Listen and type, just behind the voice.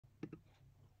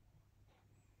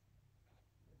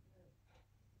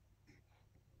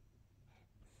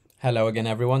Hello again,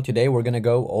 everyone. Today we're going to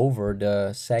go over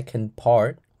the second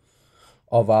part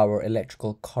of our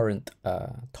electrical current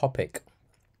topic.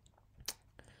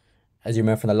 As you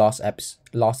remember from the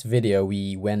last video,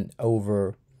 we went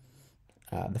over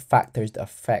the factors that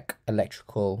affect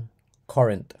electrical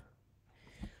current.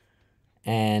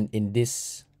 And in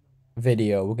this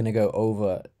video, we're going to go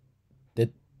over the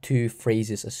two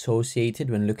phrases associated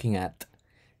when looking at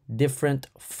different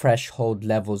threshold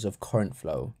levels of current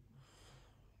flow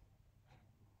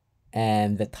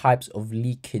and the types of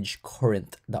leakage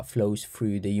current that flows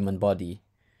through the human body.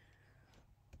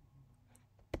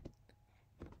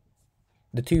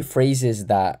 The two phrases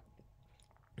that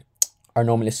are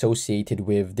normally associated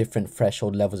with different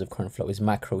threshold levels of current flow is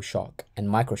macroshock and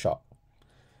microshock.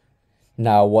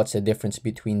 Now, what's the difference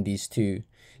between these two?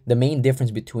 The main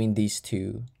difference between these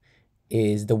two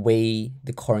is the way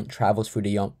the current travels through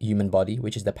the human body,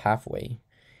 which is the pathway,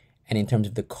 and in terms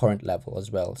of the current level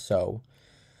as well. So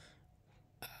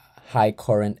high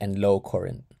current and low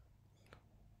current.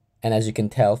 And as you can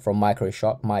tell from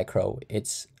micro,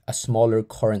 it's a smaller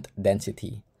current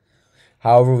density.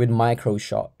 However, with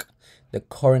microshock, the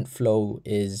current flow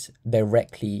is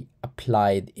directly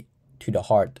applied to the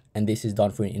heart, and this is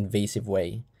done through an invasive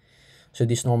way. So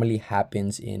this normally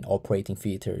happens in operating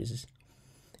theaters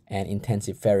and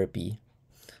intensive therapy.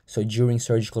 So during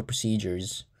surgical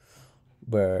procedures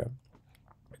where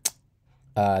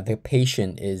the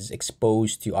patient is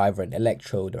exposed to either an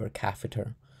electrode or a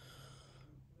catheter.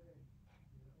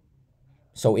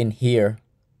 So in here,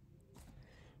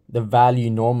 the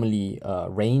value normally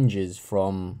ranges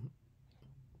from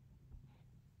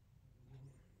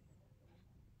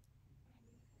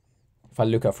if I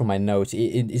look up from my notes,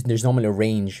 there's normally a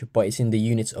range, but it's in the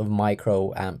units of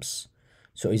microamps.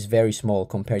 So it's very small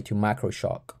compared to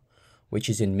macroshock, which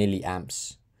is in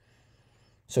milliamps.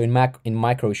 So in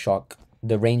microshock,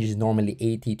 the range is normally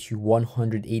 80 to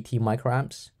 180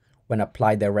 microamps when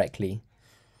applied directly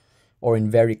or in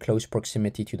very close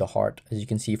proximity to the heart, as you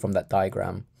can see from that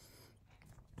diagram.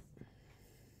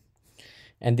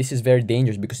 And this is very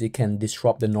dangerous because it can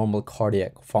disrupt the normal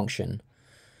cardiac function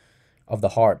of the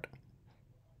heart.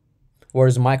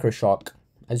 Whereas microshock,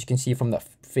 as you can see from the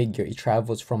figure, it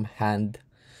travels from hand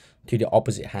to the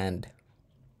opposite hand.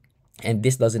 And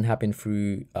this doesn't happen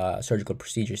through surgical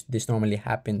procedures. This normally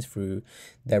happens through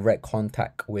direct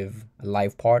contact with a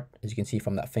live part, as you can see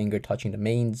from that finger touching the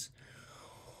mains,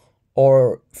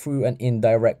 or through an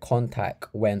indirect contact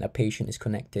when a patient is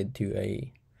connected to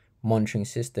a monitoring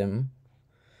system.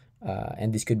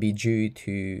 And this could be due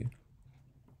to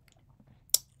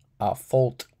a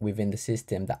fault within the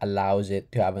system that allows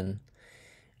it to have an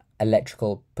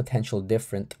electrical potential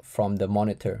different from the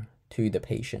monitor to the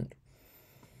patient.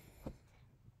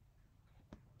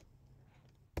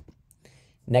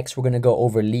 Next, we're going to go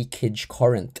over leakage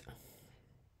current.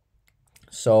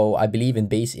 So I believe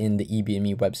based in the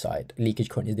EBME website, leakage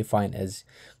current is defined as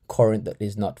current that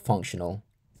is not functional.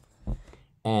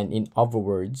 And in other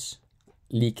words,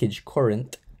 leakage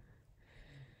current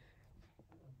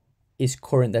is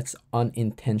current that's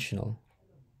unintentional.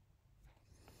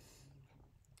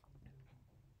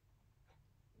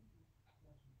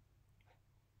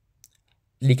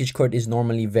 Leakage current is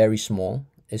normally very small.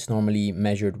 It's normally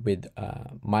measured with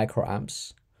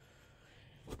microamps.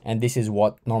 And this is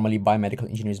what normally biomedical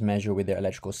engineers measure with their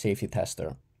electrical safety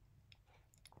tester.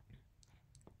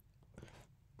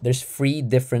 There's 3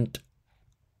 different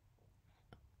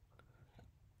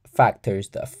factors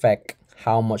that affect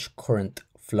how much current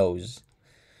flows.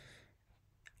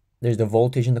 There's the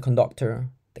voltage in the conductor,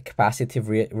 the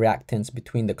capacitive reactance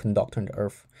between the conductor and the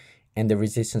earth, and the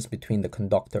resistance between the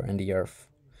conductor and the earth.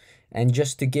 And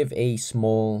just to give a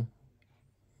small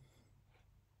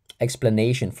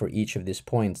explanation for each of these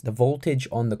points, the voltage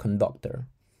on the conductor,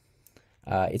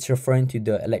 it's referring to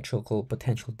the electrical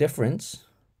potential difference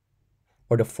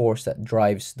or the force that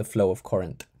drives the flow of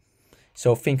current.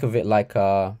 So think of it like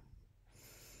the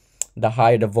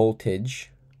higher the voltage,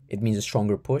 it means a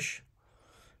stronger push,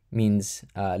 means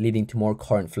leading to more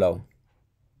current flow.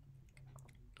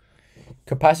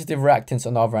 Capacitive reactance,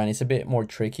 on the other hand, is a bit more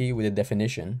tricky with the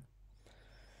definition,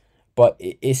 but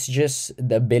it's just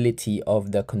the ability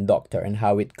of the conductor and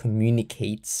how it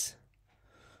communicates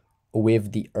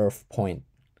with the earth point.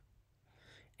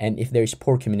 And if there is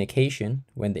poor communication,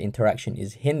 when the interaction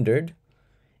is hindered,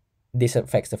 this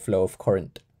affects the flow of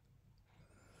current.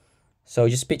 So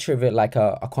just picture of it like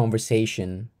a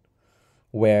conversation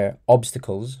where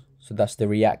obstacles, so that's the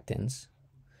reactance,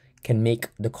 can make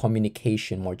the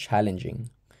communication more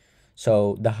challenging.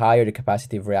 So the higher the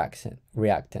capacitive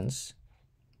reactance,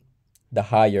 the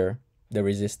higher the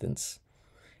resistance.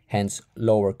 hence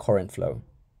lower current flow.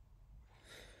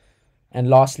 And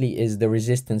lastly is the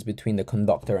resistance between the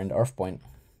conductor and the earth point.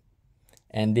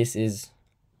 And this is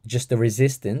just the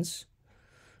resistance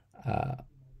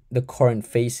the current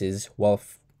faces while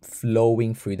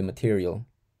flowing through the material.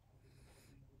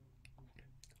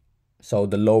 So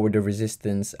the lower the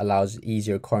resistance allows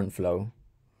easier current flow,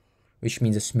 which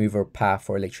means a smoother path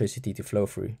for electricity to flow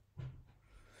through.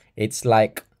 It's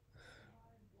like,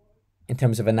 in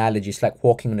terms of analogy, it's like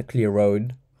walking on a clear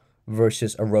road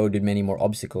versus a road with many more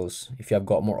obstacles. If you have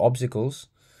got more obstacles,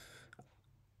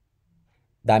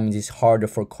 that means it's harder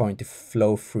for current to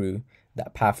flow through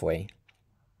that pathway.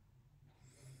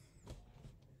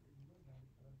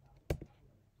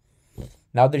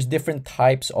 Now there's different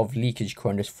types of leakage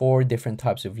current. There's 4 different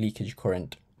types of leakage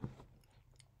current.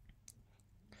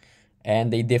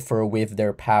 And they differ with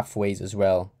their pathways as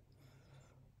well.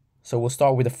 So we'll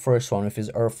start with the first one, which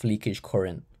is earth leakage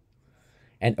current.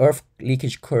 And earth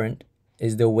leakage current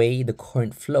is the way the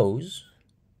current flows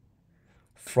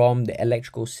from the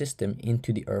electrical system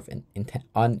into the earth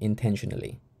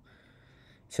unintentionally.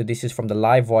 So this is from the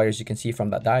live wires you can see from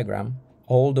that diagram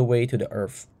all the way to the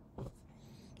earth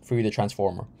through the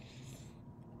transformer.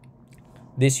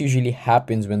 This usually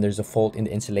happens when there's a fault in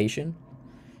the insulation,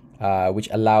 which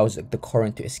allows the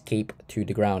current to escape to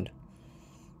the ground.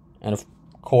 And of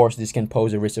course, this can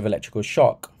pose a risk of electrical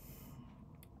shock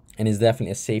and is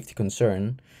definitely a safety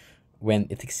concern when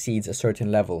it exceeds a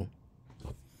certain level.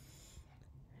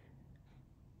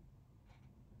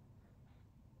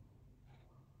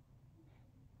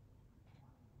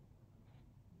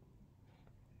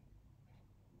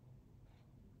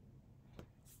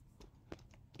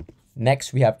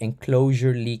 Next, we have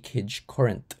enclosure leakage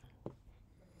current.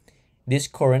 This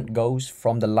current goes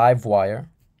from the live wire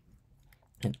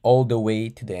and all the way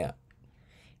to the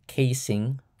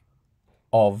casing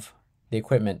of the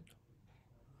equipment.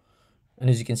 And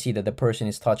as you can see that the person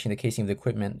is touching the casing of the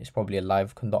equipment is probably a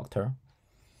live conductor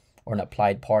or an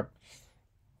applied part,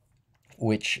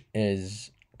 which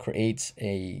creates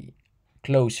a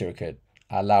closed circuit,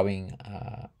 allowing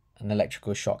an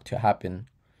electrical shock to happen.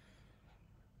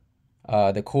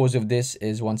 The cause of this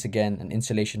is once again an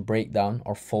insulation breakdown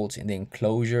or fault in the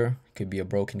enclosure. It could be a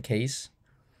broken case,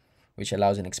 which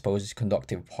allows an exposed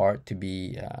conductive part to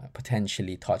be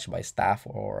potentially touched by staff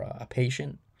or a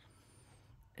patient,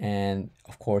 and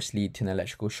of course lead to an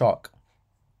electrical shock.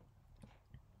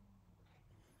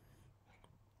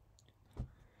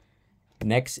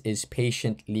 Next is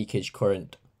patient leakage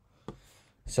current.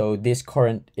 So this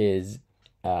current is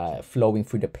flowing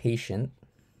through the patient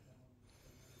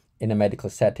in a medical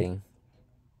setting.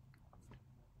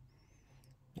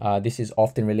 This is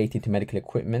often related to medical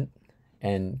equipment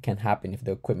and can happen if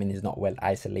the equipment is not well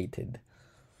isolated.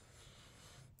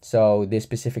 So this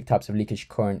specific types of leakage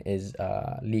current is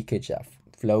leakage that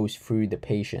flows through the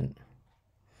patient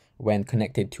when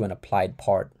connected to an applied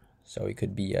part. So it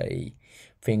could be a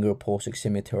finger pulse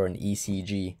oximeter or an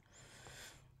ECG.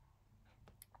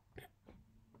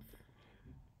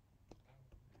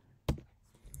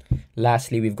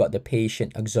 Lastly, we've got the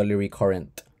patient auxiliary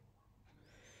current.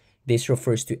 This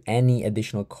refers to any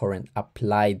additional current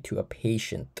applied to a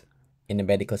patient in a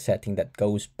medical setting that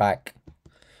goes back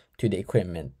to the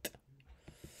equipment.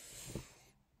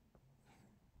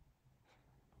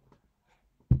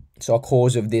 So a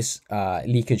cause of this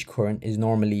leakage current is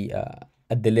normally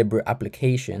a deliberate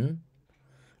application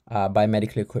by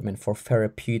medical equipment for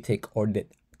therapeutic or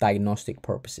diagnostic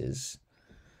purposes.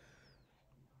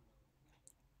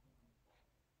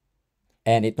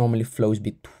 And it normally flows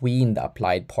between the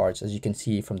applied parts, as you can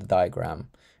see from the diagram,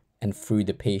 and through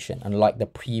the patient, unlike the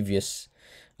previous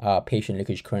patient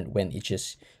leakage current when it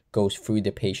just goes through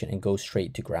the patient and goes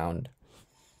straight to ground.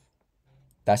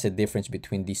 That's the difference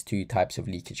between these 2 types of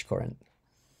leakage current.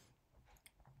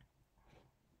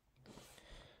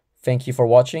 Thank you for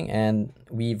watching, and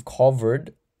we've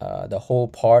covered the whole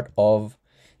part of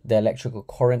the electrical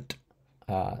current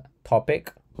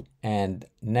topic. And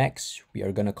next, we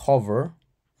are going to cover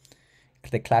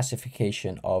the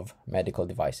classification of medical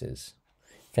devices.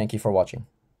 Thank you for watching.